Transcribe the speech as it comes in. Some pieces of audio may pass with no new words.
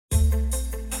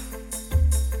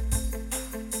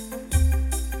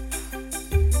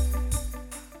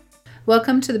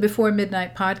Welcome to the Before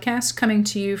Midnight podcast, coming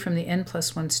to you from the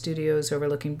N+1 studios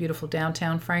overlooking beautiful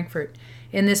downtown Frankfurt.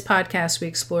 In this podcast, we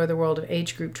explore the world of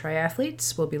age group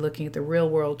triathletes. We'll be looking at the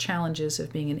real-world challenges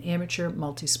of being an amateur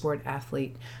multi-sport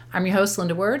athlete. I'm your host,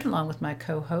 Linda Word, along with my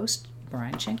co-host,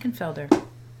 Brian Schenkenfelder.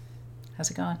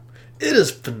 How's it going? It is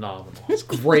phenomenal. It's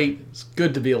great. It's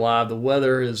good to be alive. The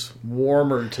weather is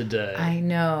warmer today. I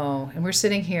know. And we're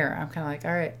sitting here. I'm kind of like,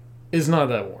 all right. It's not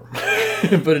that warm,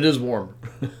 but it is warmer.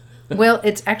 Well,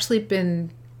 it's actually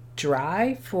been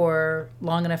dry for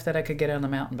long enough that I could get on the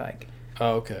mountain bike.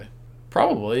 Oh, okay.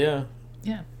 Probably, yeah.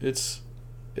 Yeah.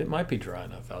 It might be dry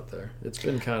enough out there. It's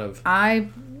been kind of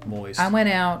moist. I went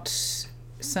out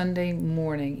Sunday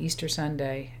morning, Easter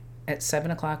Sunday, at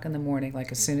 7 o'clock in the morning,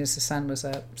 like as soon as the sun was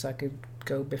up, so I could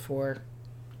go before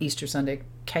Easter Sunday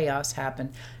chaos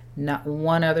happened. Not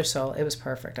one other soul. It was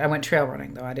perfect. I went trail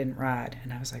running, though. I didn't ride.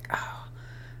 And I was like, oh,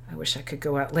 I wish I could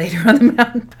go out later on the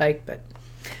mountain bike, but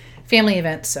family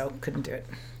event, so couldn't do it.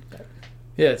 But,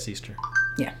 yeah, it's Easter.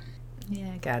 Yeah,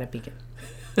 gotta be good.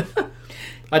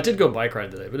 I did go bike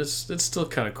ride today, but it's still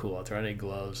kind of cool out there. I need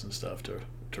gloves and stuff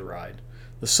to ride.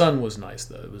 The sun was nice,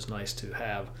 though. It was nice to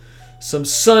have some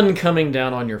sun coming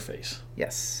down on your face.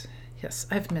 Yes,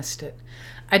 I've missed it.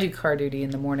 I do car duty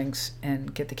in the mornings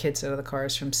and get the kids out of the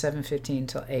cars from 7:15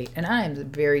 till 8, and I am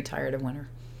very tired of winter.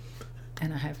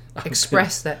 And I have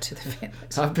expressed that to the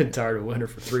families. I've been tired of winter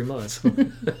for 3 months.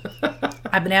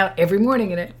 I've been out every morning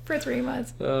in it for 3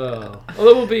 months. Oh, well,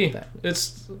 it will be.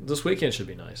 This weekend should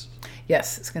be nice.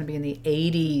 Yes, it's going to be in the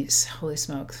 80s. Holy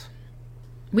smokes.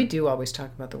 We do always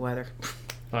talk about the weather.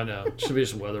 I know. It should be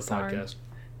just a weather podcast.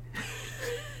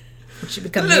 We should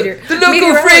become the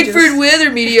local Frankfurt weather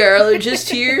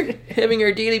meteorologist here, having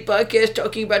our daily podcast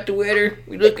talking about the weather.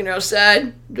 We're looking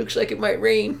outside. Looks like it might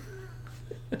rain.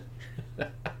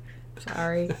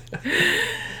 Sorry.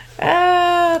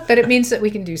 But it means that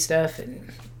we can do stuff, and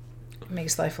it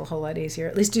makes life a whole lot easier.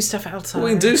 At least do stuff outside. Well,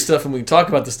 we can do stuff, and we can talk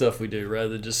about the stuff we do rather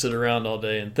than just sit around all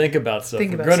day and think about stuff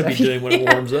we're going to be doing when it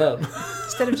warms up.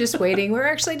 Instead of just waiting, we're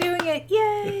actually doing it.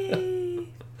 Yay!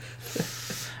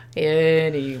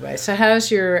 Anyway, so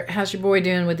how's your boy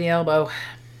doing with the elbow?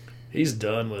 He's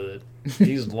done with it.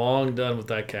 He's long done with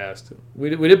that cast. We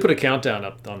did put a countdown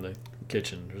up on the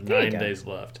kitchen. There's 9 days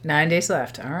left. 9 days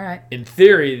left. All right. In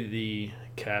theory, the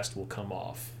cast will come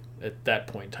off at that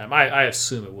point in time. I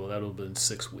assume it will. That'll have been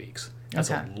 6 weeks. That's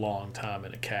a long time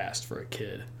in a cast for a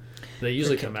kid. They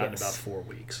usually come out in about 4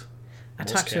 weeks. I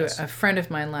talked to a friend of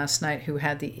mine last night who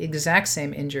had the exact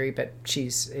same injury, but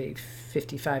she's a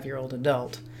 55-year-old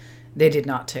adult. They did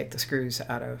not take the screws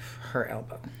out of her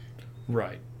elbow.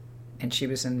 Right. And she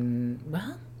was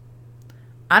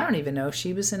I don't even know if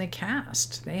she was in a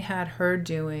cast. They had her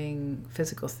doing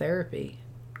physical therapy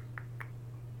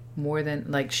more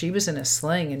than, she was in a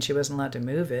sling and she wasn't allowed to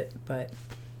move it, but...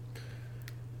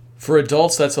 For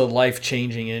adults, that's a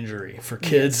life-changing injury. For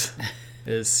kids,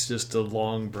 it's just a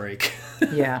long break.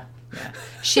 Yeah.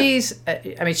 She's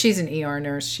an ER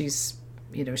nurse. She's,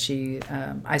 she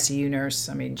ICU nurse.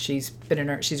 She's been a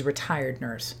nurse. She's a retired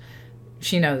nurse.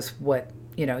 She knows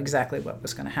exactly what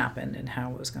was going to happen and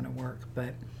how it was going to work.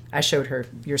 But I showed her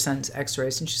your son's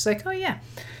x-rays, and she's like, oh, yeah,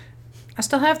 I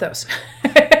still have those.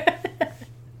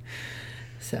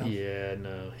 So. Yeah,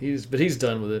 no. He's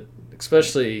done with it,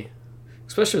 especially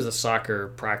with the soccer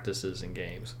practices and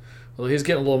games. Well, he's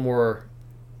getting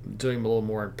doing a little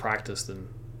more in practice than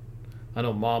I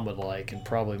know Mom would like, and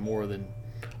probably more than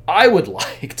I would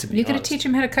like, to be honest. You got to teach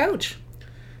him how to coach.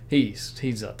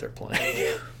 He's out there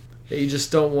playing. You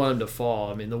just don't want him to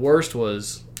fall. The worst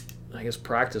was, I guess,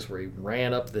 practice where he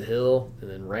ran up the hill and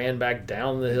then ran back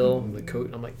down the hill. And the coach,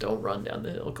 I'm like, don't run down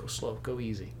the hill. Go slow. Go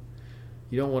easy.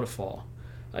 You don't want to fall.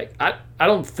 I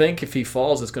don't think if he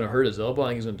falls, it's going to hurt his elbow. I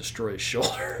think he's going to destroy his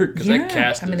shoulder. Because that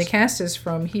cast the cast is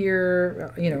from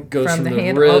here, goes from the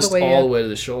hand wrist all the way to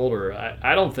the shoulder.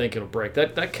 I don't think it'll break.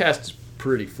 That cast is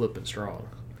pretty flippin' strong.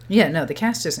 Yeah, no, the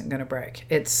cast isn't going to break.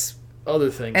 It's other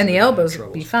things. And the elbows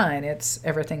will be fine. It's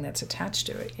everything that's attached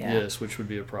to it. Yeah. Yes, which would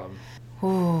be a problem.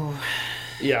 Ooh.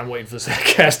 Yeah, I'm waiting for this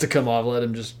cast to come off. Let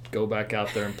him just go back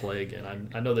out there and play again.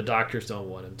 I know the doctors don't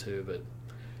want him to, but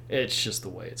it's just the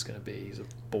way it's going to be. He's a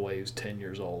boy who's 10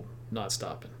 years old, not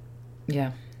stopping.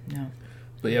 Yeah, no.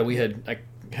 But yeah, I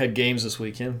had games this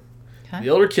weekend. Okay. The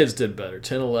older kids did better,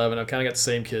 10, 11. I've kind of got the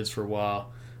same kids for a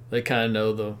while. They kind of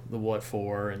know the what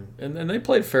for, and they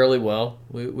played fairly well.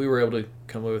 We were able to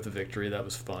come away with a victory. That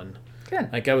was fun. Good.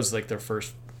 I was their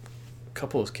first, a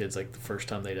couple of those kids, the first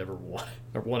time they'd ever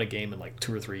won a game in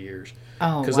 2 or 3 years. Oh,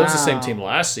 wow. Because that was the same team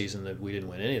last season that we didn't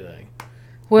win anything.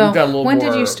 Well, we've got a little when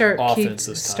more did you start offense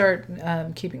this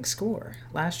time. keeping score?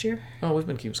 Last year? Oh, we've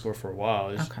been keeping score for a while.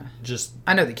 It's Okay. just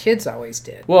I know the kids always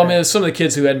did. well, I but- mean, some of the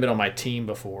kids who hadn't been on my team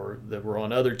before that were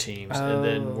on other teams, and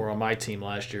then Oh. were on my team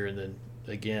last year, and then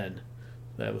again,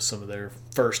 that was some of their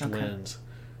first Okay. wins.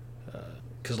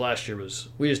 Because last year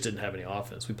we just didn't have any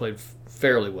offense. We played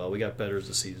fairly well. We got better as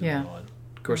the season Yeah. went on.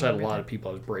 Of course, I had a lot of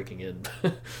people I was breaking in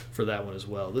for that one as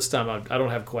well. This time, I don't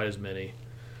have quite as many.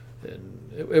 And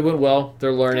it went well.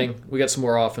 They're learning. We got some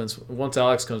more offense. Once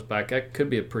Alex comes back, that could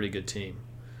be a pretty good team.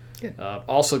 Good.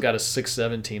 Also got a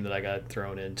 6-7 team that I got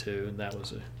thrown into, and that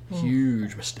was a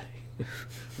huge mistake.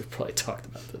 We've probably talked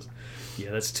about this.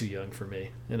 Yeah, that's too young for me,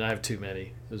 and I have too many.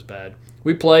 It was bad.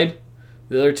 We played.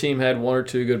 The other team had one or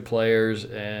two good players,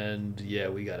 and yeah,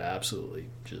 we got absolutely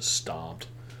just stomped,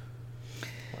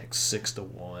 like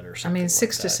 6-1 or I something. mean, like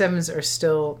 6 to that. 7s are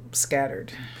still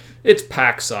scattered. It's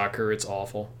pack soccer. It's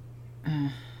awful.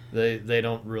 They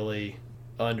don't really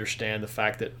understand the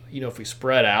fact that if we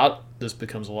spread out, this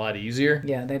becomes a lot easier.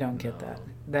 Yeah, they don't get that.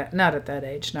 That not at that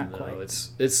age, not No, quite.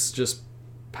 it's just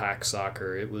pack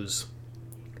soccer. It was.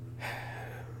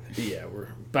 Yeah, we're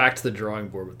back to the drawing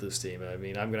board with this team. I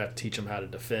mean, I'm gonna have to teach them how to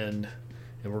defend,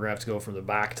 and we're gonna have to go from the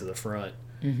back to the front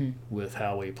with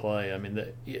how we play. I mean,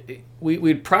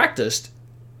 we'd practiced,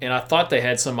 and I thought they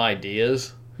had some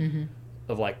ideas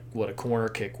of like what a corner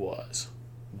kick was,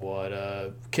 what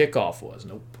a kickoff was.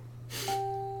 Nope.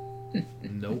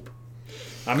 Nope.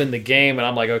 I'm in the game and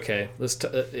I'm like, okay, let's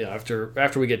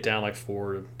after we get down like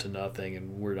 4-0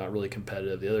 and we're not really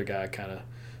competitive, the other guy kind of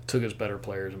took his better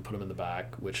players and put them in the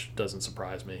back, which doesn't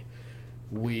surprise me.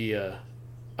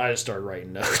 I just started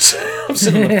writing notes. I'm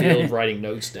sitting in the field writing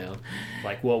notes down,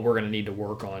 like what we're going to need to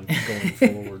work on going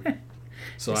forward.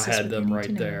 So This I is had what them you need right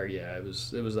to know. there. Yeah, it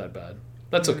was that bad.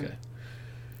 That's okay.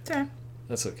 Sorry.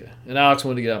 That's okay. And Alex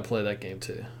wanted to get out and play that game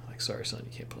too. Like, sorry, son,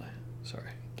 you can't play. Sorry,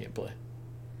 you can't play.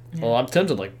 Yeah. Well, I'm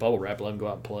tempted like bubble wrap, let him go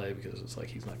out and play because it's like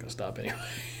he's not going to stop anyway.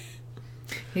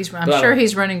 I'm But- sure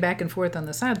he's running back and forth on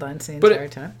the sidelines the But entire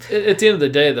time. At the end of the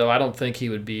day, though, I don't think he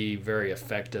would be very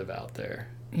effective out there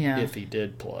Yeah. if he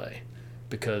did play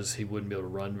because he wouldn't be able to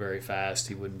run very fast.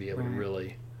 He wouldn't be able to Right.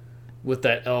 really, with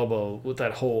that elbow, with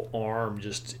that whole arm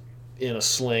just in a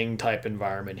sling type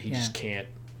environment, he just can't.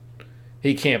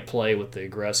 He can't play with the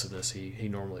aggressiveness he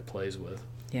normally plays with.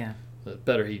 Yeah. But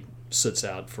better he sits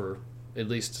out for at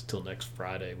least till next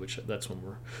Friday, which that's when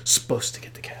we're supposed to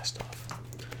get the cast off.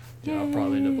 Yeah, I'll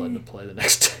probably end up letting him play the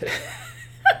next day.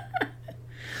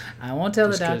 I won't tell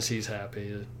Just the doc. because he's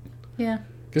happy. Yeah.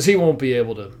 Because he won't be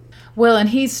able to. Well, and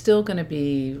he's still going to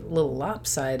be a little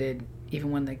lopsided,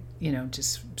 even when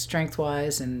just strength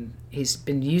wise, and he's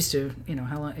been used to,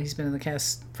 how long he's been in the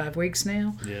cast 5 weeks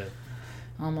now, Yeah.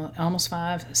 almost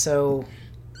 5. So,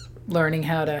 learning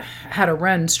how to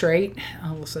run straight,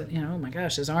 all of a sudden, oh my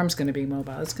gosh, his arm's going to be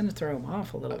mobile. It's going to throw him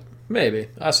off a little. Maybe.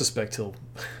 I suspect he'll.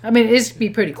 I mean, it's be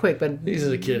pretty quick, but He's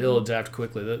a kid. He'll adapt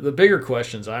quickly. The bigger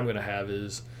questions I'm going to have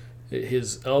is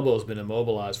his elbow's been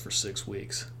immobilized for 6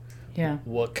 weeks. yeah,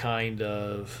 What kind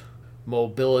of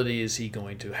mobility is he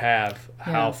going to have?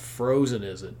 How Yeah. frozen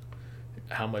is it?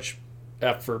 How much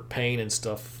effort, pain, and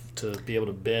stuff to be able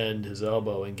to bend his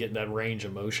elbow and get that range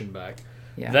of motion back?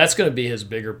 yeah. That's going to be his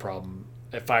bigger problem,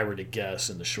 if I were to guess,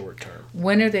 in the short term.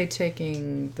 When are they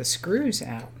taking the screws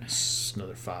out? It's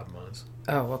another 5 months.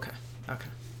 Oh, okay,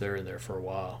 They're in there for a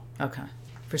while. okay.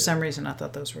 For some reason, I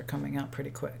thought those were coming out pretty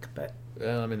quick, but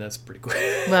Well, I mean, that's pretty quick.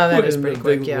 Well, that is In pretty the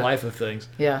quick, big yeah. life of things.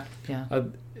 yeah. Like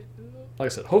I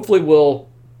said, hopefully we'll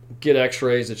get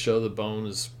x-rays that show the bone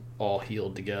is all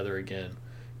healed together again.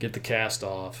 Get the cast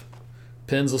off.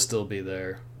 Pins will still be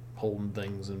there, holding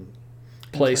things in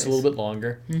place a little bit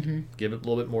longer. Mm-hmm. Give it a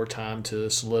little bit more time to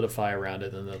solidify around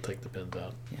it, and they'll take the pins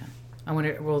out. I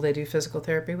wonder, will they do physical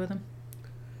therapy with him?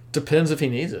 Depends if he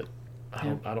needs it.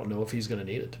 Yeah. I don't know if he's going to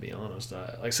need it, to be honest.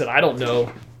 Like I said, I don't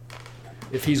know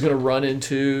if he's going to run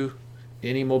into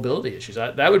any mobility issues.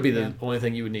 That would be the only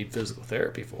thing you would need physical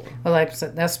therapy for. Well, like I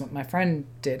said, that's what my friend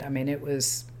did. I mean, it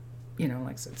was, like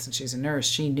I said, since she's a nurse,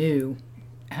 she knew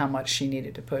how much she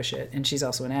needed to push it, and she's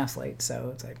also an athlete,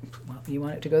 so it's like, well, you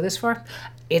want it to go this far?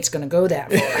 It's going to go that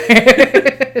far.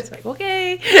 It's like,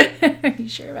 okay, are you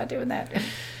sure about doing that?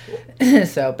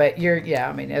 So, but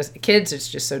I mean, as kids, it's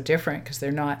just so different because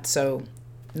they're not so,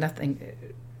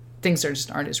 things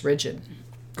aren't as rigid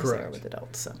as they are Correct. with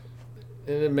adults, so.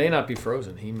 And it may not be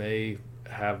frozen. He may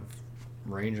have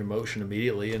range of motion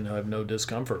immediately and have no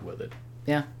discomfort with it.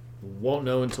 Yeah. Won't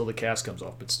know until the cast comes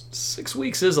off. But 6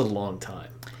 weeks is a long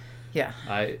time. Yeah.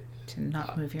 To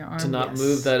not move your arm. not yes.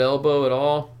 move that elbow at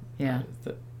all. Yeah.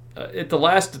 At the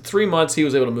last 3 months, he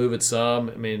was able to move it some.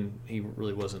 I mean, he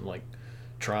really wasn't like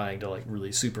trying to like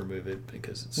really super move it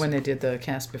because it's When they did the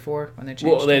cast before, when they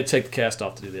changed well, they had to take the cast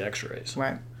off to do the X-rays.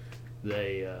 Right.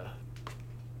 They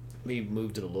we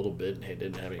moved it a little bit and it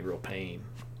didn't have any real pain.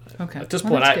 Okay. At this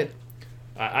Well, point, that's good.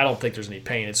 I don't think there's any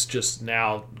pain. It's just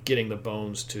now getting the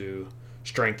bones to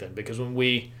strengthen because when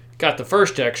we got the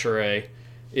first X-ray,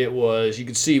 it was you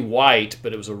could see white,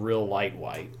 but it was a real light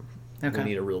white. Okay. We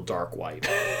need a real dark white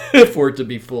for it to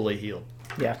be fully healed.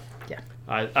 Yeah. Yeah.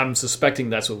 I'm suspecting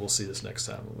that's what we'll see this next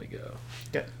time when we go.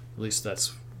 Good. At least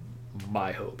that's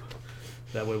my hope.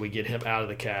 That way we get him out of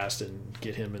the cast and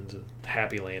get him into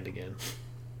happy land again.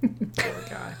 Poor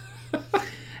guy.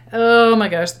 Oh my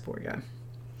gosh, the poor guy.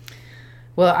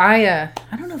 Well, I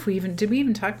don't know if did we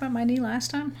even talk about my knee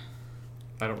last time?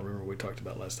 I don't remember what we talked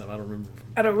about last time. I don't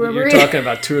remember. You're You're talking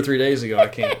about 2 or 3 days ago.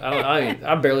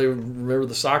 I barely remember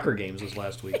the soccer games was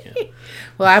last weekend.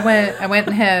 Well, I went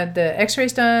and had the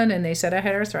X-rays done, and they said I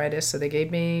had arthritis, so they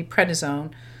gave me prednisone,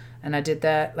 and I did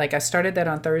that. Like I started that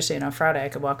on Thursday, and on Friday I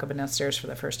could walk up and downstairs for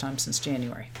the first time since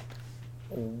January.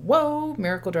 Whoa,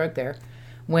 miracle drug there.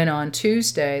 Went on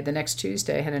Tuesday, the next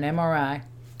Tuesday, had an MRI,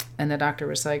 and the doctor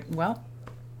was like, "Well,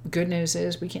 good news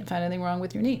is we can't find anything wrong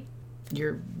with your knee.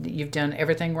 You've done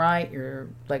everything right. Your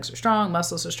legs are strong,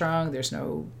 muscles are strong. There's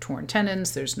no torn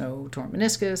tendons. There's no torn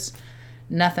meniscus,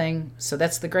 nothing. So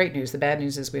that's the great news. The bad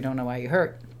news is we don't know why you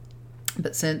hurt.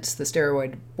 But since the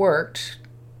steroid worked,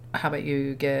 how about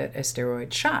you get a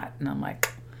steroid shot?" And I'm like,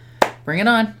 bring it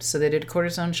on. So they did a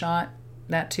cortisone shot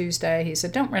that Tuesday. He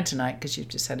said, "Don't run tonight because you've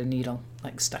just had a needle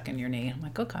like stuck in your knee." I'm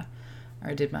like, okay.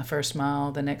 I did my first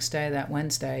mile the next day, that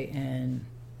Wednesday, and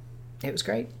it was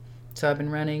great. So I've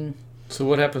been running. So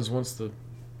what happens once the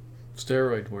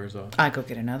steroid wears off? I go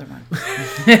get another one.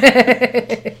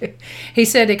 He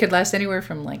said it could last anywhere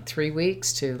from like 3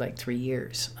 weeks to like 3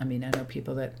 years. I mean, I know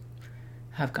people that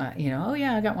have got, oh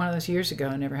yeah, I got one of those years ago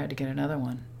and never had to get another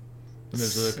one. And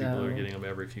there's other people that are getting them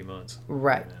every few months.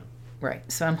 Right. Yeah. Right.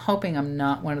 So I'm hoping I'm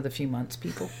not one of the few months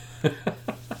people.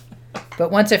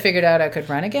 But once I figured out I could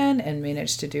run again and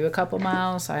managed to do a couple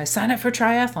miles, I signed up for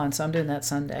triathlon, so I'm doing that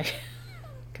Sunday.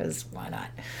 Because why not?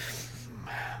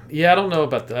 Yeah, I don't know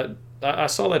about that. I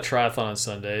saw that triathlon on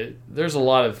Sunday. There's a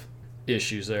lot of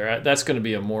issues there. That's going to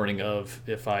be a morning of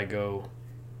if I go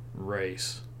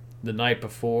race. The night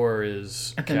before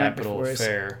is Capital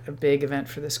Fair. A big event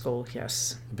for the school,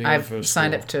 yes. Big I've event for the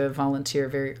signed school. up to volunteer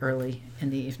very early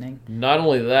in the evening. Not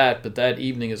only that, but that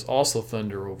evening is also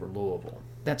Thunder over Louisville.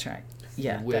 That's right.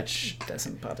 Yeah, which that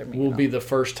doesn't bother me. Will at be all. the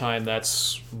first time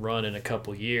that's run in a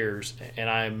couple years, and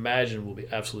I imagine will be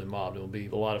absolutely mobbed. It will be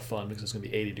a lot of fun because it's going to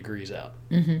be 80 degrees out.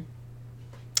 Mm-hmm.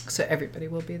 So everybody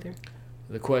will be there.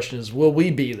 The question is, will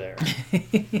we be there?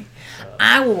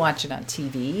 I will watch it on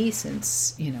TV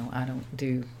since, I don't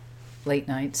do late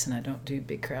nights and I don't do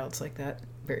big crowds like that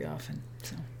very often.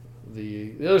 So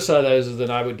The other side of that is then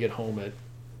I would get home at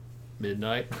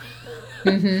midnight.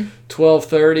 Mm-hmm.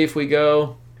 12:30 if we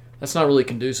go. That's not really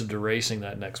conducive to racing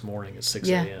that next morning at 6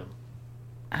 Yeah. a.m.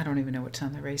 I don't even know what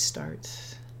time the race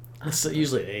starts. It's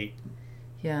usually at 8.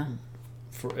 Yeah.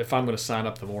 If I'm going to sign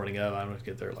up the morning of, I'm going to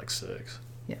get there at like 6.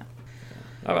 Yeah.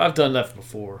 I've done that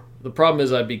before. The problem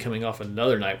is I'd be coming off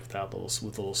another night with a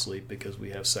little sleep because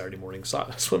we have Saturday morning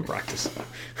swim practice.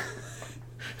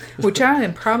 Which I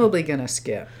am probably going to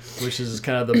skip. Which is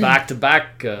kind of the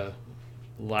back-to-back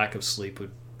lack of sleep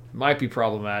might be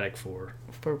problematic for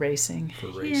racing.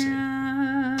 I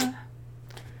Yeah.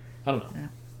 don't know. Yeah.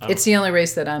 It's the only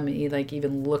race that I'm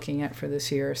even looking at for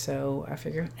this year, so I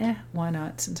figure, why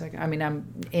not? Since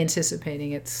I'm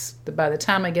anticipating by the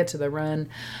time I get to the run,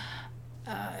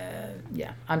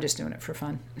 I'm just doing it for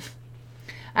fun.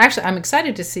 Actually, I'm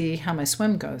excited to see how my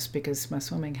swim goes because my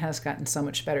swimming has gotten so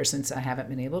much better since I haven't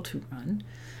been able to run.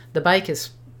 The bike is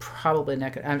probably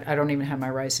not good. I don't even have my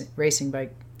racing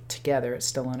bike together. It's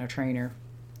still on a trainer,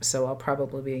 so I'll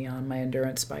probably be on my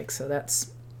endurance bike, so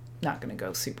that's not going to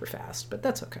go super fast, but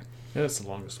that's okay. Yeah, that's the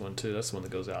longest one, too. That's the one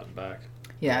that goes out and back.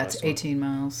 Yeah, it's 18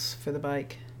 miles for the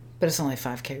bike, but it's only a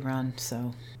 5K run,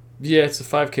 so... Yeah, it's a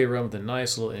 5K run with a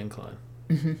nice little incline.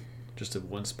 Mm-hmm. Just at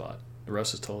one spot. The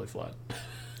rest is totally flat.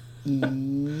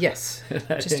 Yes.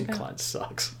 That just incline about.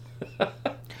 sucks.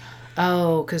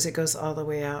 Oh, because it goes all the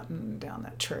way out and down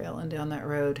that trail and down that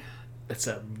road. It's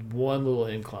that one little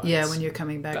incline. Yeah, It's when you're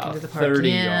coming back about into the park. 30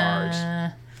 yeah.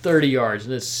 yards. 30 yards,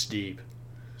 and it's steep.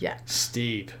 Yeah.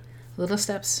 Steep. Little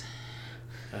steps.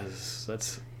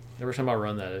 That's every time I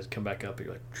run that, I come back up,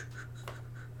 you're like...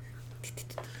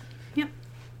 Yep.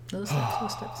 Little steps, little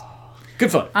steps.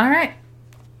 Good fun. All right.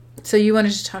 So you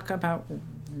wanted to talk about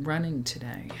running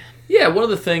today. Yeah, one of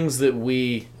the things that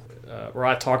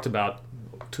I talked about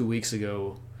 2 weeks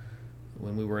ago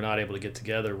when we were not able to get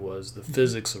together was the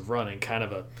physics of running, kind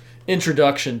of a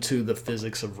introduction to the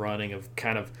physics of running, of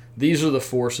kind of these are the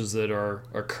forces that are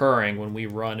occurring when we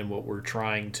run and what we're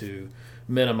trying to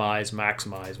minimize,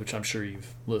 maximize, which I'm sure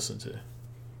you've listened to.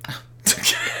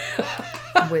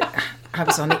 I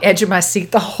was on the edge of my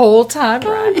seat the whole time,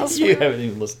 Brian. You haven't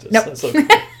even listened to this. Nope. That's okay.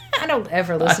 I don't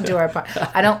ever listen to our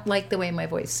podcast. I don't like the way my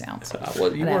voice sounds.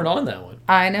 Well, you weren't on that one.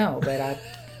 I know, but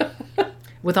I,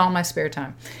 with all my spare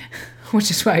time, which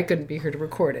is why I couldn't be here to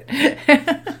record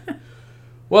it.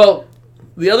 Well,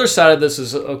 the other side of this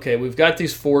is, okay, we've got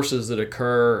these forces that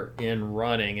occur in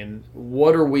running, and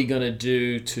what are we going to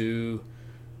do to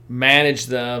manage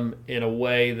them in a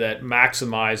way that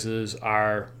maximizes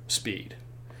our speed?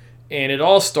 And it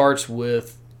all starts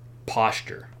with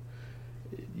posture.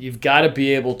 You've got to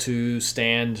be able to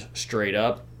stand straight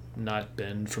up, not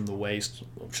bend from the waist,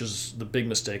 which is the big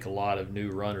mistake a lot of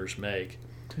new runners make.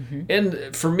 Mm-hmm.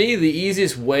 And for me, the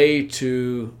easiest way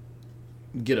to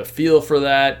get a feel for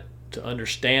that, to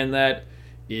understand that,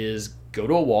 is go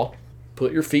to a wall,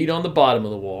 put your feet on the bottom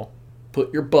of the wall,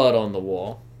 put your butt on the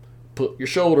wall, put your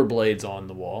shoulder blades on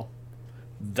the wall.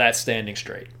 That's standing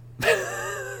straight.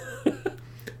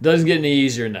 Doesn't get any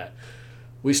easier than that.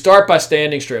 We start by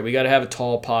standing straight. We got to have a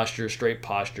tall posture, straight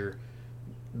posture.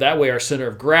 That way our center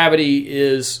of gravity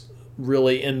is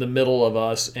really in the middle of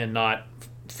us and not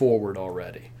forward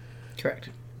already. Correct.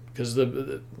 Because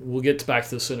we'll get back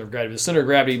to the center of gravity. The center of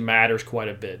gravity matters quite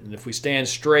a bit. And if we stand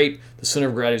straight, the center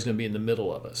of gravity is going to be in the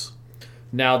middle of us.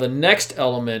 Now, the next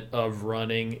element of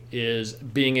running is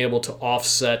being able to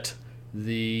offset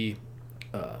the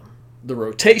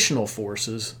rotational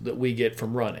forces that we get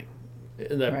from running.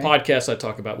 In that podcast, I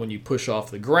talk about when you push off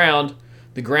the ground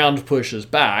pushes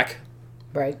back.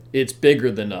 Right. It's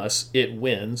bigger than us. It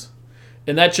wins.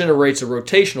 And that generates a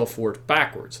rotational force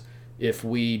backwards. If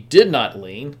we did not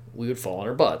lean, we would fall on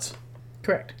our butts.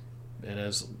 Correct. And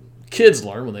as kids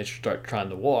learn when they start trying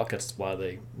to walk, that's why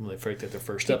when they take their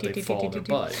first step, they fall on their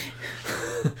butt.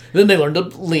 Then they learn to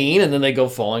lean, and then they go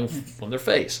falling on their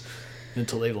face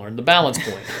until they learn the balance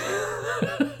point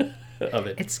of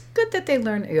it. It's good that they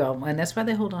learn, and that's why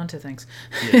they hold on to things.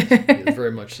 Yes,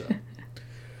 very much so.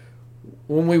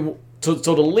 So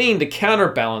to lean, to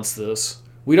counterbalance this,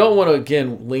 we don't want to,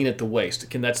 again, lean at the waist.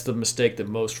 Again, that's the mistake that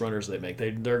most runners they make.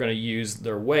 They're going to use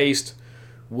their waist,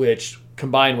 which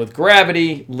combined with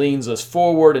gravity leans us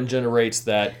forward and generates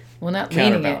that not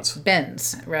leaning, it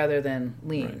bends rather than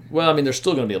lean. Right. Well, I mean, there's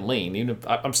still going to be a lean. Even if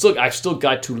I've still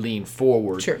got to lean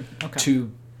forward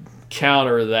to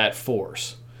counter that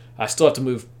force. I still have to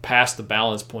move past the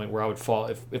balance point where I would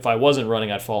fall. If I wasn't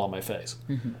running, I'd fall on my face.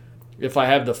 Mm-hmm. If I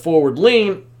have the forward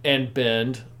lean and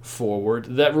bend forward,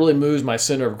 that really moves my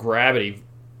center of gravity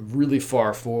really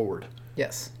far forward.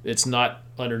 Yes. It's not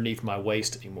underneath my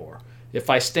waist anymore.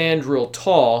 If I stand real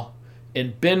tall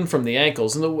and bend from the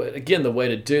ankles, and the way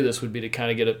to do this would be to kind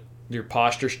of get your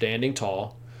posture standing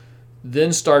tall,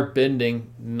 then start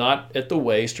bending, not at the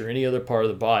waist or any other part of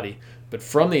the body, but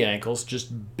from the ankles,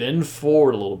 just bend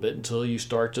forward a little bit until you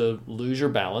start to lose your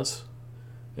balance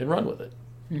and run with it.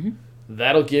 Mm-hmm.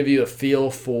 That'll give you a feel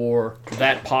for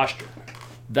that posture.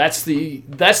 That's the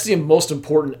most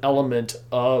important element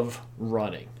of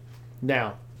running.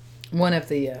 Now, one of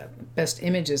the best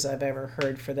images I've ever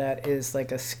heard for that is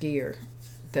like a skier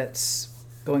that's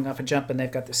going off a jump and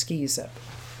they've got the skis up.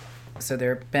 So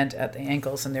they're bent at the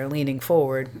ankles and they're leaning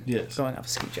forward, going off a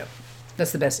ski jump.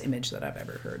 That's the best image that I've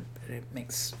ever heard. It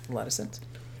makes a lot of sense.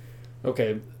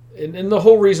 Okay. And the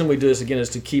whole reason we do this, again, is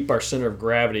to keep our center of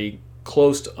gravity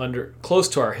close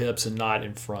to our hips and not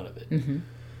in front of it. Mm-hmm.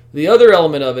 The other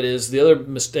element of it is, the other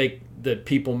mistake that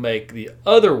people make the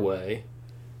other way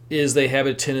is they have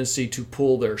a tendency to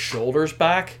pull their shoulders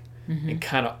back and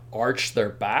kind of arch their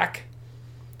back.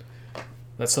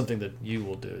 That's something that you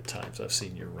will do at times. I've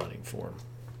seen your running form.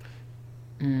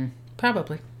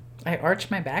 Probably. I arch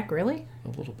my back, really? A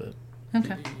little bit.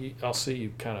 Okay. I'll see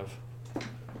you kind of,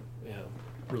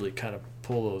 really kind of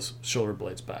pull those shoulder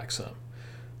blades back some.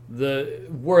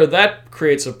 Where that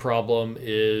creates a problem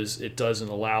is it doesn't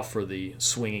allow for the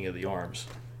swinging of the arms.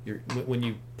 When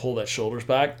you pull that shoulders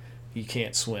back, you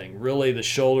can't swing. Really, the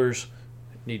shoulders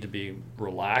need to be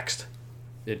relaxed.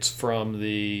 It's from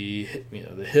the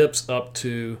hips up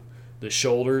to the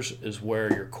shoulders is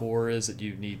where your core is that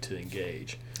you need to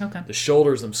engage. Okay. The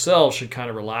shoulders themselves should kind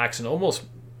of relax and almost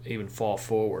even fall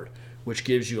forward, which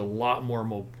gives you a lot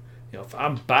more if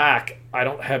I'm back, I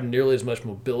don't have nearly as much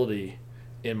mobility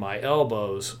in my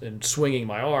elbows and swinging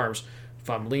my arms. If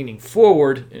I'm leaning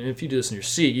forward, and if you do this in your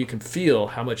seat, you can feel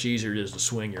how much easier it is to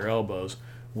swing your elbows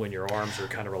when your arms are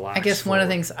kind of relaxed. I guess one of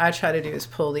the forward. things I try to do is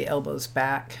pull the elbows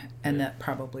back, and that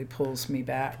probably pulls me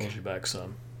back. Pulls you back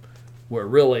some. Where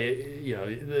really,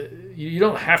 you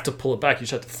don't have to pull it back. You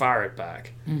just have to fire it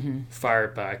back. Mm-hmm. Fire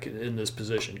it back in this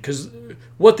position. Because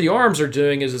what the arms are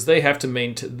doing is they have to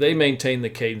maintain the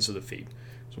cadence of the feet.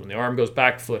 So when the arm goes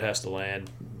back, the foot has to land,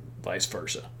 vice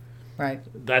versa. Right.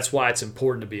 That's why it's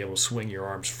important to be able to swing your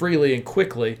arms freely and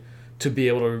quickly to be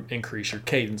able to increase your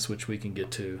cadence, which we can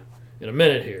get to in a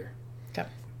minute here. Okay.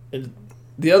 And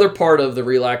the other part of the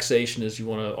relaxation is you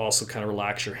want to also kind of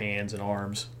relax your hands and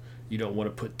arms. You don't want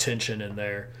to put tension in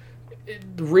there.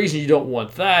 The reason you don't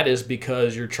want that is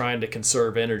because you're trying to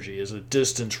conserve energy. As a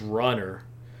distance runner,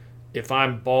 if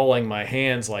I'm balling my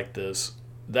hands like this,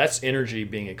 that's energy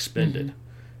being expended. Mm-hmm.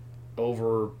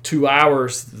 Over 2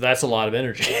 hours, that's a lot of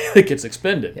energy that gets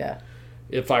expended. Yeah.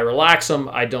 If I relax them,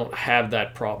 I don't have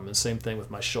that problem. And same thing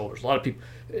with my shoulders. A lot of people,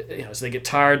 as they get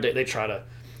tired, they try to.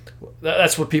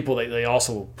 That's what people, they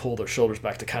also pull their shoulders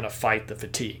back to kind of fight the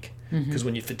fatigue. Because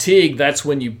when you fatigue, that's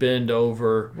when you bend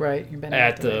over. Right, you bend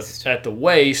at the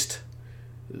waist.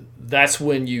 That's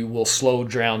when you will slow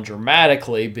down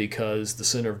dramatically because the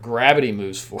center of gravity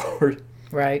moves forward.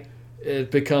 Right.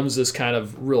 It becomes this kind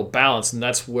of real balance, and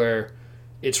that's where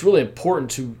it's really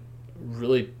important to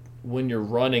really, when you're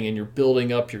running and you're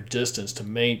building up your distance, to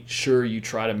make sure you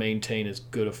try to maintain as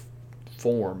good a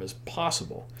form as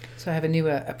possible. So I have a new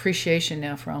appreciation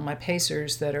now for all my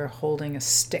pacers that are holding a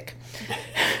stick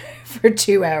for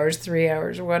 2 hours, 3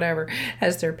 hours, or whatever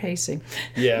as they're pacing.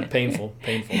 Yeah, painful.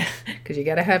 Because you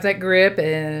got to have that grip,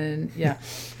 and yeah.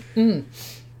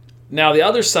 Now, the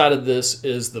other side of this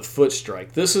is the foot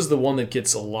strike. This is the one that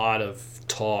gets a lot of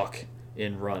talk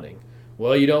in running.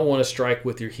 Well, you don't want to strike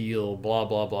with your heel, blah,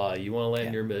 blah, blah. You want to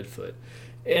land your midfoot.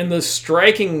 And the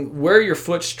striking, where your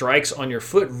foot strikes on your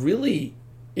foot, really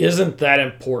isn't that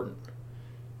important.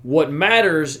 What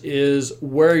matters is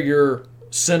where your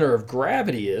center of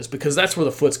gravity is, because that's where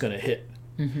the foot's going to hit.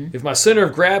 Mm-hmm. If my center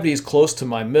of gravity is close to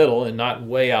my middle and not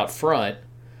way out front,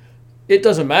 it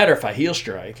doesn't matter if I heel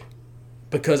strike,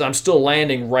 because I'm still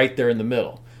landing right there in the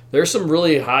middle. There's some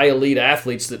really high elite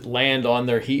athletes that land on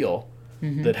their heel,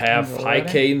 that have high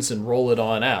cadence and roll it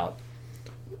on out.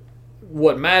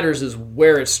 What matters is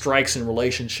where it strikes in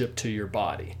relationship to your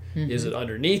body. Mm-hmm. Is it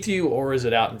underneath you or is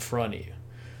it out in front of you?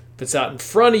 If it's out in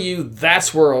front of you,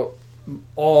 that's where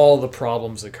all the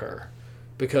problems occur.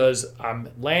 Because I'm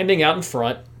landing out in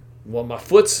front. Well, my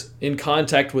foot's in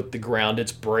contact with the ground.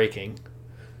 It's braking.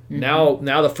 Mm-hmm.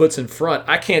 Now the foot's in front.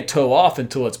 I can't toe off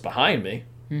until it's behind me.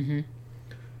 Mm-hmm.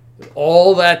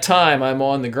 All that time I'm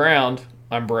on the ground,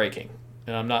 I'm braking.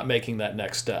 And I'm not making that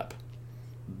next step.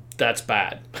 That's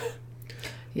bad.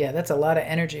 Yeah, that's a lot of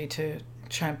energy to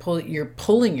try and pull. You're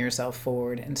pulling yourself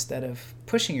forward instead of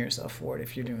pushing yourself forward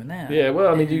if you're doing that. Yeah,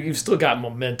 well, I mean, you've still got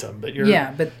momentum, but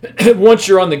but once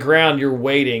you're on the ground, you're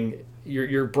waiting.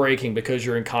 You're braking because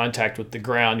you're in contact with the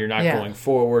ground. You're not going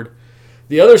forward.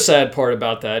 The other sad part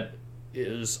about that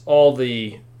is all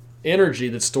the energy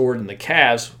that's stored in the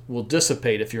calves will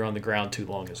dissipate if you're on the ground too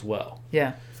long as well.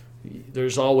 Yeah.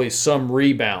 There's always some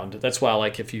rebound. That's why,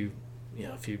 like, if you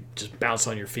just bounce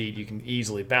on your feet, you can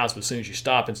easily bounce. But as soon as you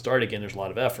stop and start again, there's a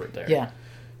lot of effort there. Yeah.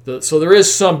 So there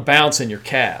is some bounce in your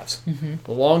calves. Mm-hmm.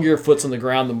 The longer your foot's on the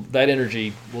ground, that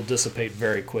energy will dissipate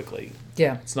very quickly.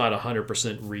 Yeah. It's not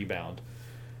 100% rebound.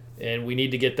 And we need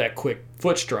to get that quick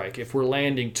foot strike. If we're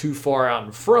landing too far out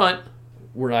in front,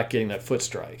 we're not getting that foot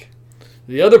strike.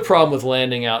 The other problem with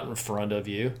landing out in front of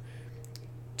you,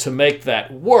 to make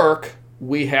that work,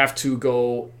 we have to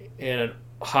go in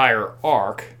a higher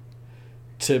arc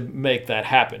to make that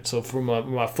happen. So from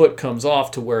my foot comes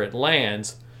off to where it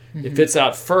lands, if it's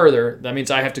out further, that means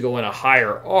I have to go in a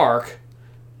higher arc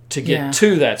to get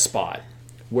to that spot.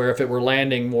 Where if it were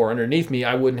landing more underneath me,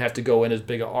 I wouldn't have to go in as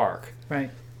big an arc. Right.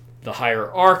 The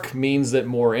higher arc means that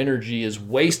more energy is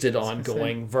wasted on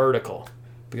going vertical.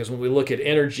 Because when we look at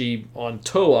energy on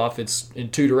toe off, it's in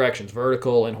two directions,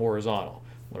 vertical and horizontal.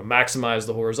 I want to maximize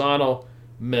the horizontal,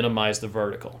 minimize the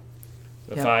vertical.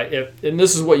 And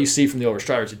this is what you see from the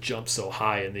overstriders, it jumps so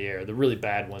high in the air. The really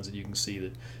bad ones that you can see,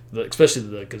 especially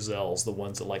the gazelles, the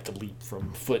ones that like to leap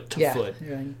from foot to foot.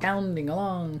 Yeah, bounding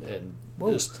along. And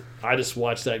I just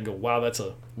watched that and go, wow, that's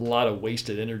a lot of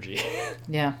wasted energy.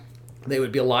 Yeah. They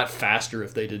would be a lot faster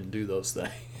if they didn't do those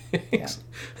things.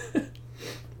 Yeah.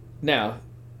 Now,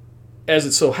 as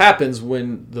it so happens,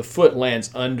 when the foot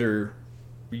lands under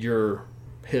your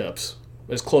hips,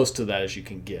 as close to that as you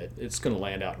can get, it's going to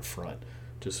land out in front,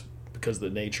 just because of the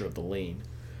nature of the lean.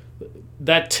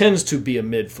 That tends to be a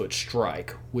midfoot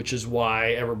strike, which is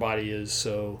why everybody is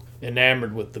so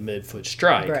enamored with the midfoot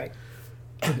strike. Right.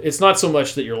 it's not so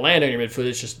much that you're landing on your midfoot,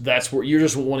 it's just that's where you're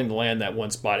just wanting to land that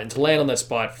one spot. And to land on that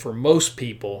spot, for most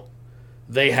people,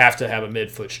 they have to have a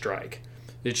midfoot strike.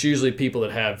 It's usually people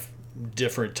that have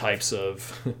different types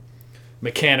of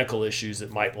mechanical issues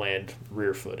that might land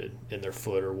rear-footed in their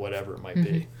foot or whatever it might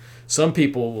be. Some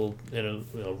people will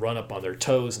run up on their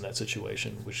toes in that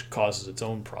situation, which causes its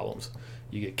own problems.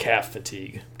 You get calf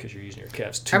fatigue because you're using your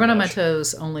calves too much. I run on my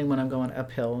toes only when I'm going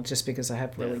uphill, just because I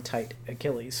have really tight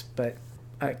Achilles, but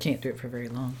I can't do it for very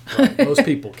long. Right. Most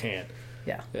people can't.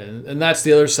 Yeah. And that's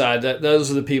the other side.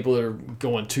 Those are the people that are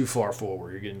going too far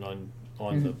forward. You're getting on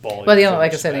the ball. Well,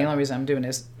 like I said, the only reason I'm doing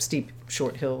is steep,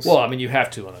 short hills. Well, I mean, you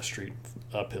have to on a street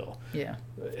uphill. Yeah.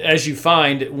 As you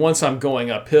find, once I'm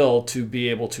going uphill, to be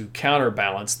able to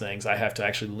counterbalance things, I have to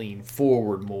actually lean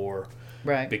forward more.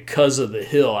 Right. Because of the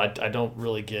hill, I don't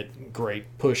really get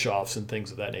great push-offs and things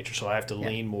of that nature, so I have to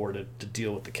lean more to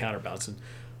deal with the counterbalance. And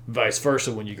vice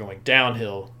versa, when you're going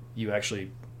downhill, you actually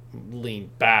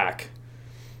lean back.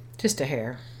 Just a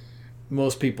hair.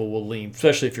 Most people will lean,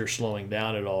 especially if you're slowing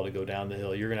down at all to go down the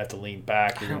hill. You're going to have to lean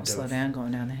back. I don't slow down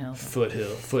going down the hill.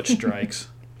 Foot strikes.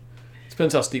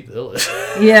 Depends how steep the hill is.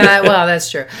 Yeah, well, that's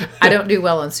true. I don't do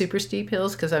well on super steep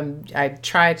hills because I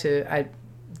try to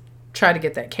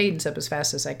get that cadence up as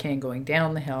fast as I can going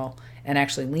down the hill and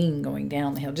actually lean going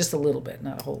down the hill just a little bit,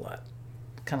 not a whole lot.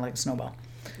 Kind of like a snowball.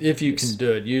 If you can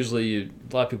do it. Usually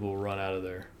a lot of people will run out of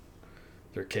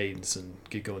their cadence and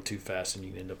get going too fast and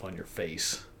you can end up on your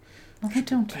face. Well, I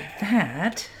don't do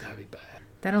that. That'd be bad.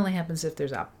 That only happens if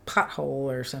there's a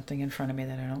pothole or something in front of me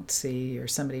that I don't see or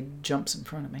somebody jumps in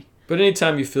front of me. But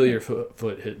anytime you feel your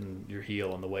foot hitting your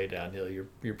heel on the way downhill,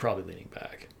 you're probably leaning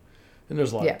back. And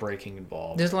there's a lot of braking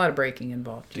involved. There's a lot of braking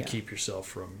involved to keep yourself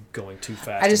from going too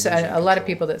fast. A lot of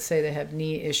people that say they have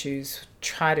knee issues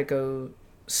try to go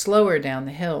slower down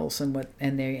the hills and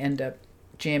they end up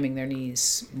jamming their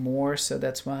knees more. So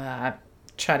that's why I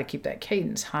try to keep that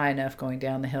cadence high enough going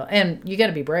down the hill. And you got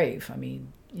to be brave. I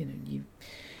mean,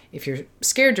 if you're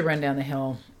scared to run down the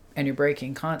hill and you're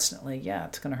braking constantly,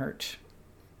 it's going to hurt.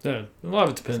 Yeah, a lot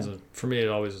of it depends on. For me, it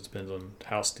always depends on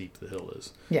how steep the hill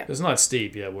is. Yeah, if it's not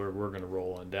steep. Yeah, we're going to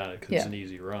roll on down it because it's an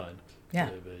easy run. Yeah,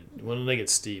 but when they get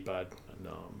steep,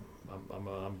 I'm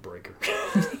a breaker.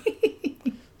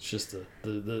 It's just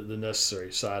the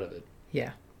necessary side of it.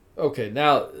 Yeah. Okay,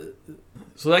 now,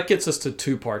 so that gets us to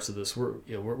two parts of this. We're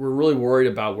really worried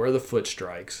about where the foot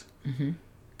strikes,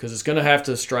 because it's going to have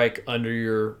to strike under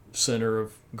your center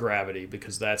of gravity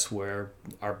because that's where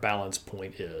our balance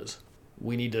point is.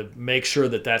 We need to make sure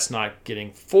that that's not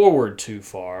getting forward too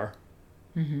far.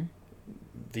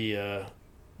 The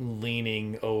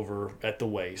leaning over at the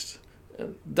waist.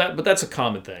 But that's a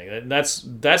common thing. And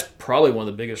that's probably one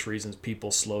of the biggest reasons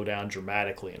people slow down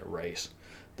dramatically in a race.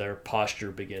 Their posture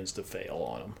begins to fail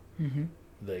on them.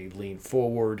 They lean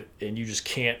forward, and you just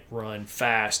can't run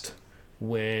fast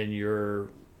when you're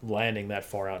landing that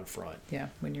far out in front. Yeah,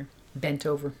 when you're bent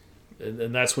over.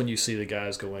 And that's when you see the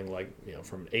guys going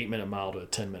from 8-minute mile to a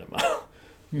 10-minute mile.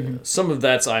 Some of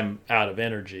that's I'm out of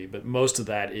energy, but most of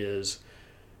that is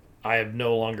I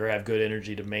no longer have good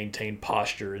energy to maintain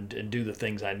posture and do the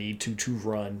things I need to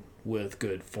run with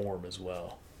good form as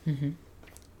well.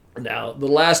 Now, the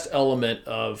last element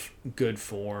of good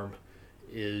form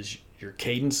is your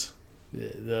cadence.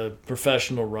 The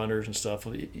professional runners and stuff,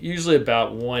 usually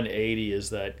about 180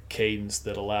 is that cadence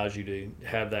that allows you to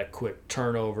have that quick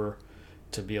turnover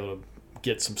to be able to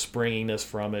get some springiness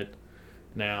from it.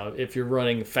 Now, if you're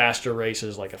running faster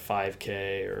races like a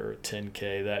 5K or a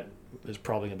 10K, that is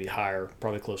probably going to be higher,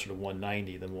 probably closer to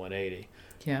 190 than 180.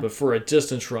 Yeah. But for a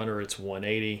distance runner, it's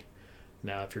 180.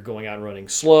 Now, if you're going out and running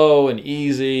slow and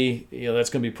easy, that's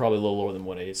going to be probably a little lower than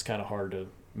 180. It's kind of hard to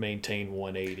maintain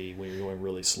 180 when you're going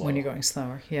really slow. When you're going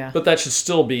slower, yeah. But that should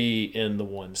still be in the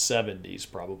 170s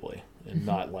probably, and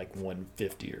not like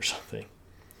 150 or something.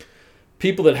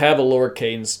 People that have a lower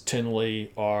cadence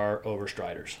generally are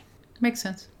overstriders. Makes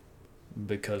sense.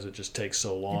 Because it just takes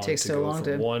so long to go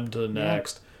from one to the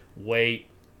next, wait,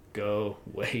 go,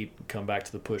 wait, come back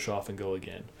to the push-off and go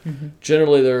again.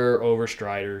 Generally, they're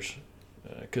overstriders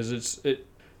because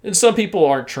and some people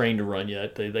aren't trained to run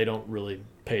yet. They don't really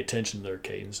pay attention to their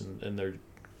cadence, and they're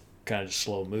kind of just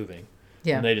slow moving.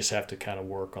 Yeah. And they just have to kind of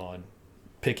work on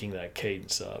picking that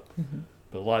cadence up.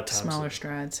 But a lot of times... Smaller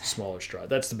strides.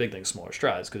 That's the big thing, smaller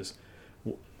strides, because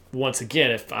once again,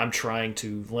 if I'm trying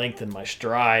to lengthen my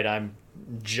stride, I'm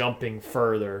jumping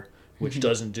further, which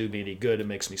doesn't do me any good. It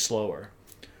makes me slower.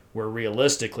 Where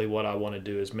realistically, what I want to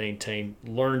do is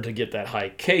learn to get that high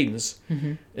cadence,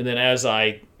 and then as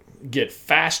I get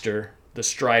faster, the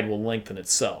stride will lengthen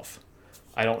itself.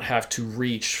 I don't have to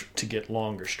reach to get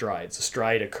longer strides. The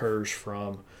stride occurs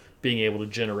from being able to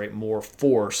generate more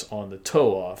force on the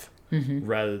toe off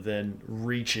rather than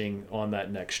reaching on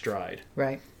that next stride.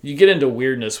 Right. You get into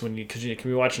weirdness because you can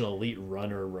be watching an elite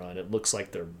runner run. It looks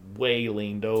like they're way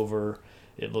leaned over.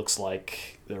 It looks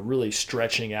like they're really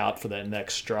stretching out for that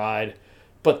next stride,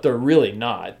 but they're really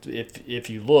not. If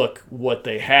you look, what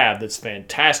they have that's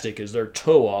fantastic is their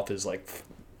toe off is like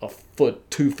a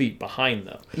foot, 2 feet behind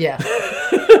them. Yeah.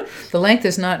 The length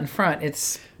is not in front.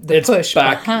 It's push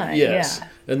back, behind. yes. Yeah.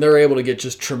 And they're able to get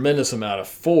just tremendous amount of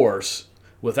force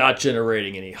without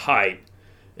generating any height.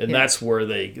 And that's where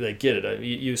they get it.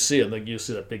 You see it. Like you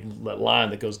see that line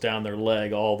that goes down their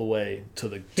leg all the way to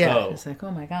the toe. It's like,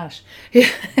 oh my gosh.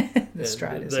 The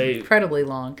stride is incredibly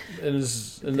long. And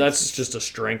that's just a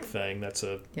strength thing. That's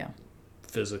a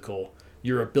physical.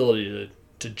 Your ability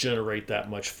to generate that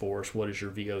much force. What is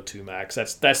your VO2 max?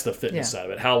 That's the fitness side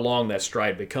of it. How long that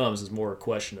stride becomes is more a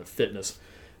question of fitness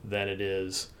than it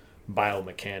is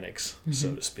biomechanics,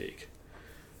 so to speak.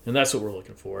 And that's what we're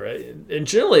looking for. And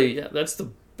generally, that's the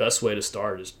best way to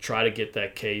start is try to get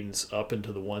that cadence up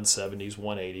into the 170s,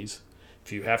 180s.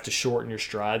 If you have to shorten your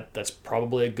stride, that's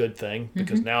probably a good thing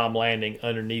because now I'm landing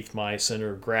underneath my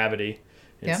center of gravity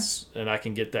and I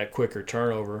can get that quicker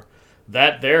turnover.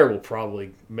 That there will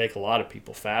probably make a lot of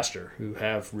people faster who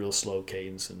have real slow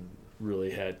cadence and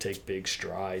really had to take big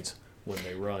strides when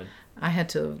they run. I had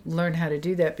to learn how to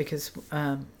do that because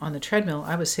on the treadmill,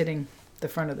 I was hitting the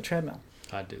front of the treadmill.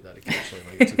 I do that occasionally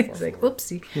when I get too far It's like, forward.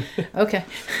 whoopsie. Okay,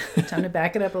 time to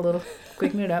back it up a little,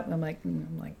 quicken it up. I'm like,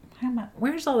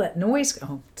 where's all that noise?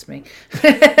 Oh, it's me.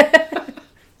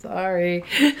 Sorry.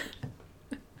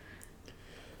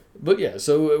 But yeah,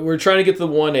 so we're trying to get to the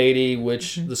 180,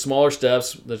 which the smaller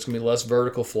steps, there's going to be less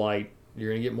vertical flight.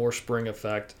 You're going to get more spring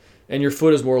effect. And your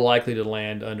foot is more likely to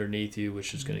land underneath you,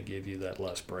 which is going to give you that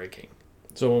less braking.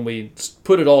 So when we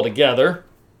put it all together,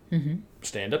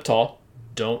 stand up tall.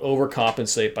 Don't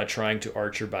overcompensate by trying to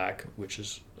arch your back, which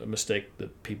is a mistake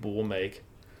that people will make.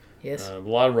 Yes. A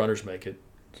lot of runners make it.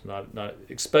 It's not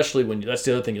especially when that's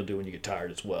the other thing you'll do when you get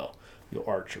tired as well. You'll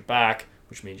arch your back,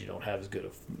 which means you don't have as good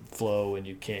a flow and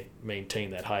you can't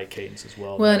maintain that high cadence as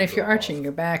well. Well, and if you're arching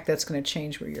your back, that's going to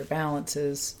change where your balance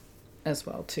is as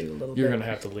well too a little bit. You're going to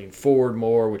have to lean forward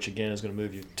more, which again is going to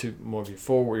move you to more of you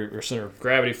forward, your center of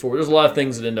gravity forward. There's a lot of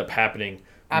things that end up happening.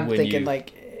 I'm thinking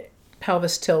like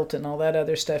pelvis tilt and all that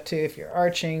other stuff too. If you're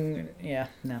arching,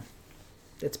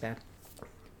 it's bad.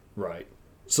 Right.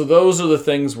 So those are the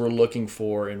things we're looking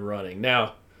for in running.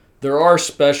 Now, there are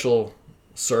special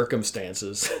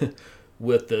circumstances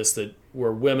with this that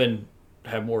where women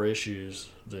have more issues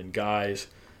than guys.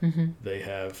 They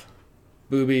have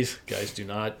boobies. Guys do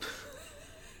not.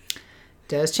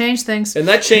 Does change things. And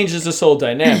that changes this whole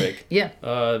dynamic.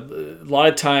 A lot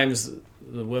of times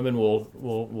the women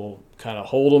will kind of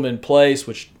hold them in place,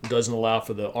 which doesn't allow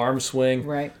for the arm swing.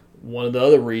 Right. One of the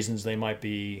other reasons they might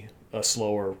be a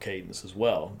slower cadence as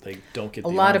well. They don't get a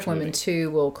lot of women too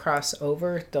will cross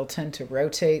over. They'll tend to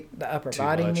rotate the upper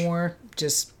body more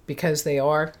just because they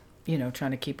are,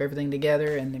 trying to keep everything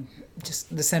together and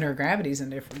just the center of gravity is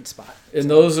in a different spot. And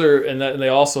those are, and they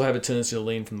also have a tendency to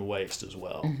lean from the waist as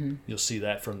well. You'll see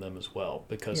that from them as well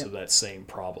because of that same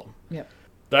problem. Yep.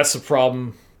 That's the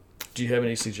problem. Do you have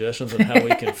any suggestions on how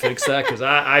we can fix that? Because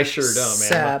I sure don't,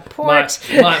 man. Support.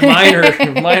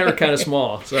 Mine are kind of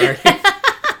small. Sorry.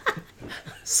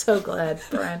 So glad,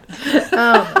 Brian.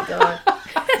 Oh my God.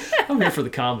 I'm here for the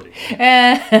comedy.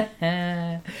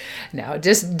 No,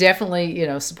 just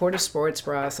definitely, supportive sports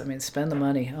bras. I mean, spend the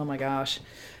money. Oh my gosh.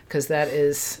 Because that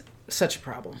is such a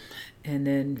problem. And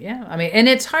then, and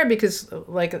it's hard because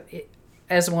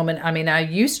as a woman, I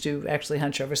used to actually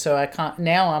hunch over, so I can't,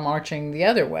 now I'm arching the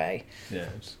other way. Yeah,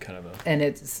 it's kind of and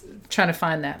it's trying to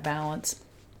find that balance.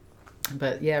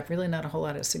 But really not a whole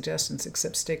lot of suggestions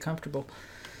except stay comfortable.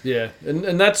 Yeah,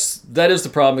 and that is the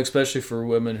problem, especially for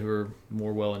women who are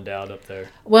more well endowed up there.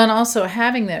 Well, and also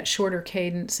having that shorter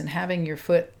cadence and having your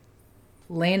foot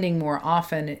landing more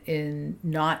often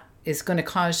is going to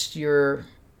cause your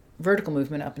vertical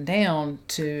movement up and down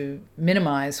to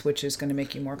minimize, which is going to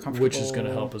make you more comfortable. Which is going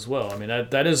to help as well. I mean,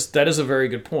 that is a very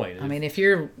good point. I mean, if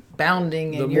you're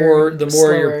bounding and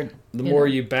the more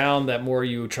you bound, that more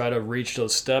you try to reach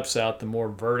those steps out, the more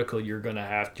vertical you're going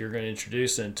to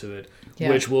introduce into it,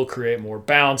 which will create more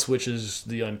bounce, which is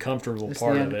the uncomfortable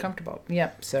part of it.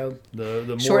 Yep. So the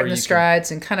more shorten the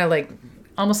strides and kind of like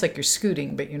almost like you're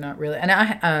scooting, but you're not really. And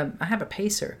I have a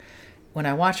pacer. when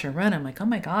I watch her run, I'm like, oh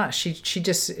my gosh, she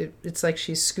just, it's like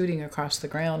she's scooting across the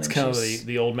ground. It's kind of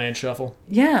the old man shuffle.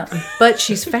 Yeah, but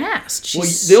she's fast.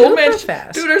 She's the old man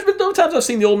fast. Dude, there's been no times I've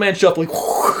seen the old man shuffling.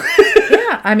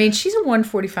 Yeah, I mean, she's a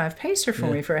 1:45 pacer for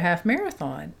me for a half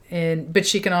marathon, but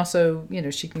she can also,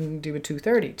 she can do a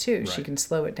 2:30 too. Right. She can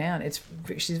slow it down.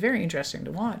 She's very interesting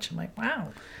to watch. I'm like,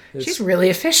 wow. She's really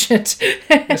efficient.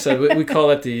 Like I said, we call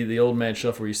that the old man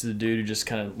shuffle. Where you see the dude who just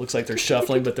kind of looks like they're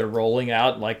shuffling, but they're rolling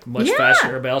out like much faster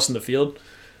than everybody else in the field.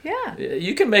 Yeah,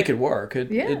 you can make it work.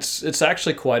 It's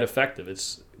actually quite effective.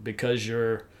 It's because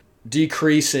you're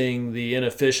decreasing the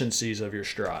inefficiencies of your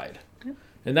stride,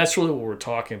 and that's really what we're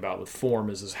talking about with form.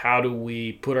 Is how do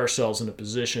we put ourselves in a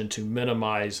position to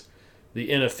minimize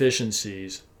the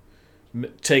inefficiencies,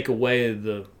 take away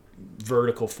the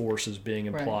vertical forces being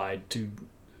applied to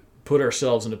put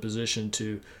ourselves in a position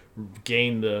to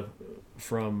gain the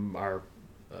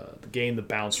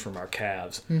bounce from our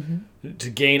calves, to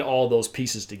gain all those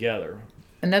pieces together.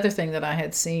 Another thing that I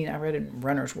had seen, I read in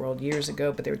Runner's World years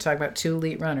ago, but they were talking about two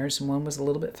elite runners, and one was a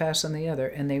little bit faster than the other,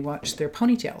 and they watched their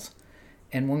ponytails.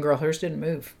 And one girl, hers didn't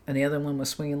move, and the other one was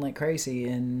swinging like crazy,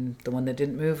 and the one that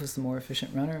didn't move was the more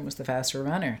efficient runner and was the faster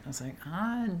runner. I was like,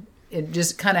 and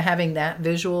just kind of having that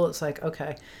visual, it's like,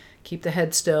 okay, keep the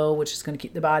head still, which is going to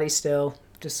keep the body still.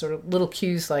 Just sort of little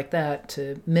cues like that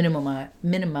to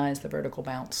minimize the vertical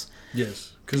bounce.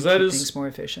 Yes, because that is things more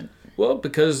efficient. Well,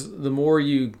 because the more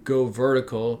you go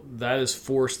vertical, that is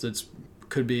force that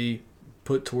could be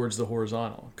put towards the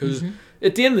horizontal. Because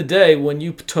at the end of the day, when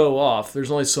you toe off, there's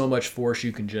only so much force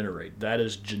you can generate. That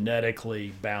is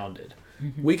genetically bounded.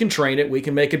 We can train it. We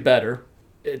can make it better.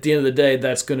 At the end of the day,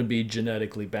 that's going to be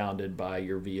genetically bounded by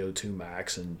your VO2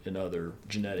 max and other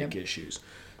genetic issues.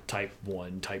 Type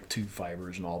 1, type 2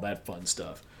 fibers and all that fun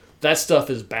stuff. That stuff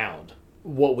is bound.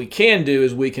 What we can do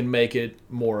is we can make it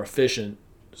more efficient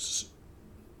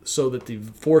so that the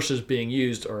forces being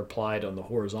used are applied on the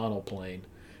horizontal plane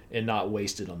and not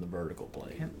wasted on the vertical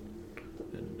plane.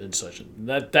 And such.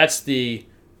 That's the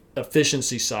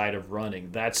efficiency side of running.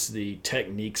 That's the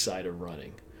technique side of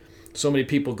running. So many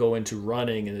people go into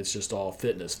running and it's just all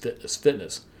fitness.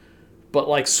 But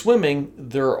like swimming,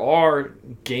 there are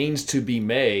gains to be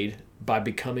made by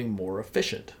becoming more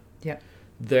efficient. Yeah.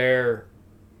 They're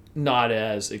not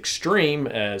as extreme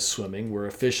as swimming, where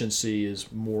efficiency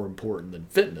is more important than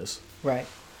fitness. Right.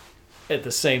 At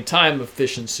the same time,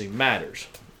 efficiency matters.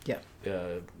 Yeah.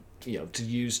 To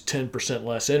use 10%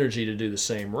 less energy to do the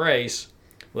same race,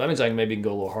 well, that means I can maybe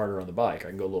go a little harder on the bike. I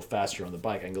can go a little faster on the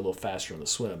bike. I can go a little faster on the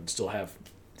swim and still have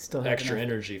extra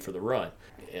energy for the run.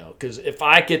 Because if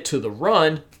I get to the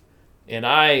run and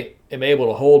I am able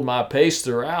to hold my pace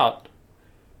throughout,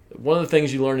 one of the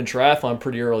things you learn in triathlon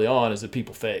pretty early on is that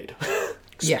people fade,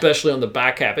 especially on the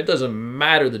back half. It doesn't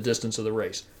matter the distance of the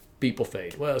race. People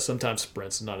fade. Well, sometimes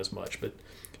sprints, not as much. But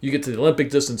you get to the Olympic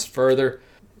distance further,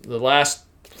 the last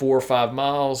 4 or 5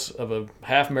 miles of a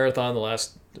half marathon, the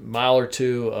last mile or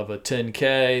two of a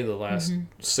 10K, the last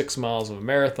 6 miles of a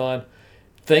marathon,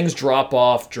 things drop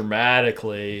off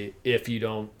dramatically if you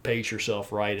don't pace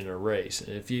yourself right in a race.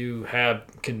 And if you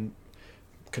can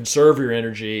conserve your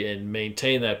energy and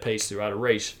maintain that pace throughout a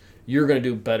race, you're going to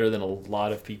do better than a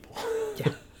lot of people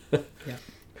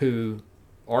who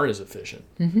aren't as efficient.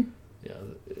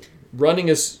 Running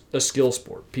is a skill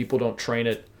sport. People don't train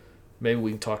it. Maybe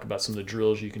we can talk about some of the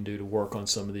drills you can do to work on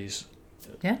some of these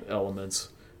elements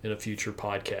in a future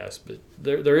podcast. But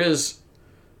there is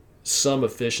some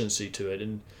efficiency to it,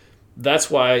 and that's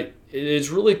why it's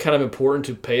really kind of important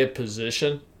to pay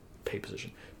attention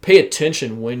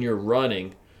when you're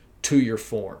running to your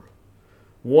form.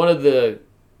 One of the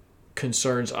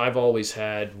concerns I've always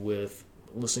had with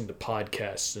listening to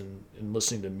podcasts and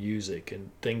listening to music and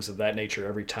things of that nature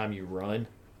every time you run,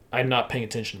 I'm not paying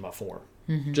attention to my form.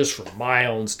 Just from my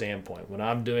own standpoint. When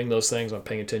I'm doing those things, I'm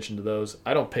paying attention to those.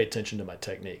 I don't pay attention to my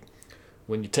technique.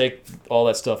 When you take all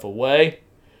that stuff away,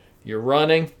 you're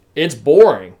running, it's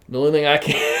boring. The only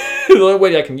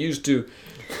way I can use to...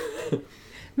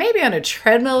 Maybe on a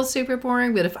treadmill it's super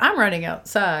boring, but if I'm running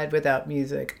outside without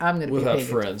music, I'm going to be without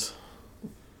friends.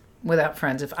 Without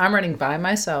friends. If I'm running by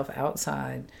myself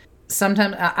outside,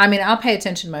 sometimes, I'll pay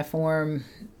attention to my form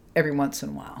every once in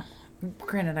a while.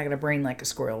 Granted, I got a brain like a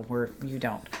squirrel where you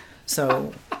don't.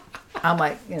 So I'm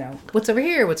like, what's over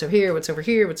here? What's over here? What's over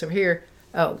here? What's over here?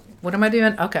 Oh, what am I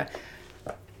doing? Okay.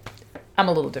 I'm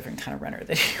a little different kind of runner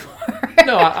than you are.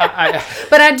 No,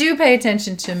 But I do pay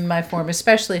attention to my form,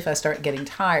 especially if I start getting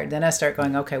tired. Then I start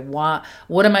going, okay, what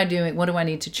am I doing? What do I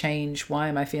need to change? Why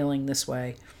am I feeling this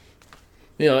way?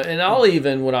 And I'll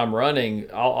even, when I'm running,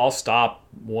 I'll stop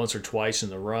once or twice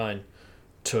in the run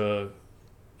to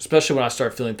especially when I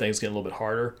start feeling things getting a little bit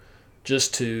harder,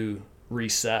 just to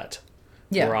reset.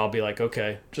 Yeah. Where I'll be like,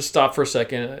 okay, just stop for a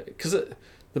second. Because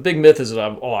the big myth is that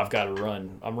I've got to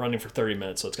run. I'm running for 30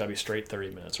 minutes, so it's got to be straight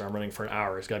 30 minutes. Or I'm running for an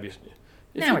hour. It's got to be... If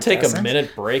No, you it take doesn't. a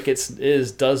minute break,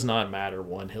 does not matter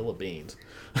one hill of beans.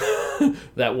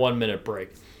 That 1 minute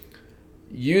break.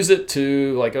 Use it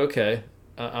to, like, okay,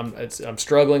 I'm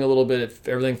struggling a little bit. If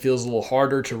everything feels a little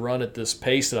harder to run at this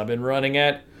pace that I've been running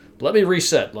at, let me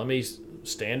reset. Let me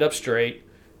stand up straight,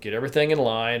 get everything in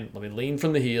line. Let me lean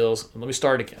from the heels, and let me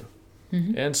start again.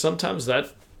 Mm-hmm. And sometimes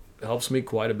that helps me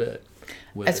quite a bit.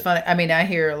 It's funny. I mean, I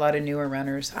hear a lot of newer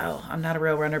runners, oh, I'm not a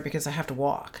real runner because I have to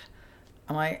walk.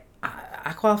 I'm like,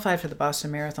 I qualified for the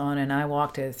Boston Marathon, and I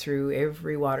walked it through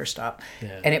every water stop.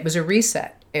 Yeah. And it was a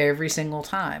reset every single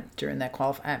time during that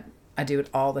qualify. I do it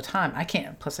all the time. I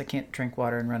can't drink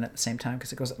water and run at the same time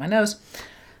because it goes up my nose.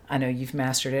 I know you've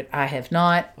mastered it. I have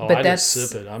not. Oh, but I that's,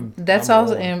 just sip it. That's I'm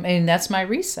also, rolling. and that's my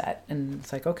reset. And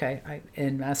it's like, okay,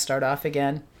 I start off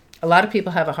again. A lot of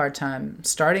people have a hard time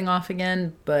starting off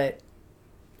again, but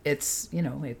it's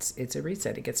a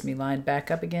reset. It gets me lined back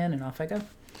up again, and off I go.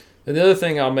 And the other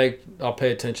thing I'll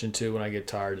pay attention to when I get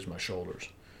tired is my shoulders,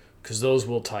 because those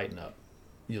will tighten up.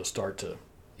 You'll start to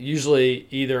usually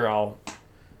either I'll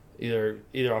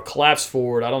collapse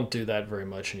forward. I don't do that very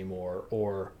much anymore,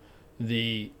 or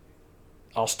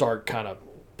I'll start kind of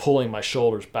pulling my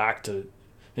shoulders back to,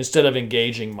 instead of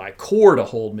engaging my core to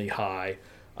hold me high,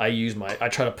 I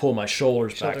try to pull my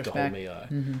shoulders back to hold me high,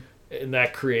 Mm-hmm. and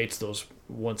that creates those,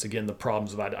 once again, the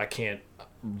problems of I can't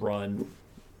run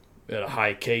at a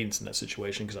high cadence in that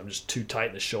situation because I'm just too tight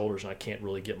in the shoulders and I can't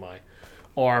really get my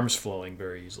arms flowing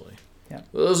very easily. Yeah.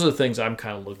 Those are the things I'm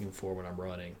kind of looking for when I'm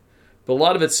running. But a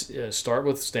lot of it's start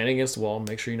with standing against the wall,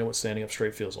 make sure you know what standing up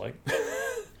straight feels like,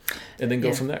 and then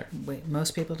go from there. Wait,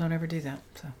 most people don't ever do that.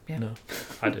 So yeah. No,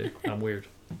 I do. I'm weird.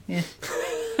 Yeah.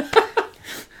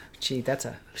 Gee, that's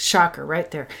a shocker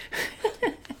right there.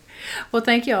 Well,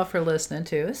 thank you all for listening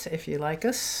to us. If you like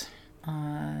us,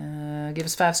 give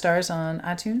us 5 stars on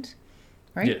iTunes,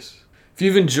 right? Yes. If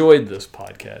you've enjoyed this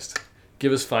podcast,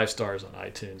 give us 5 stars on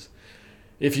iTunes.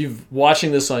 If you're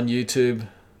watching this on YouTube,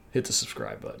 hit the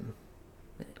subscribe button.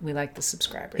 We like the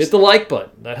subscribers. Hit the like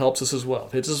button. That helps us as well.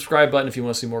 Hit the subscribe button if you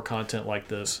want to see more content like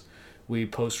this. We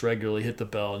post regularly. Hit the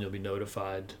bell and you'll be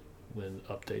notified when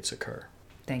updates occur.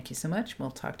 Thank you so much.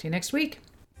 We'll talk to you next week.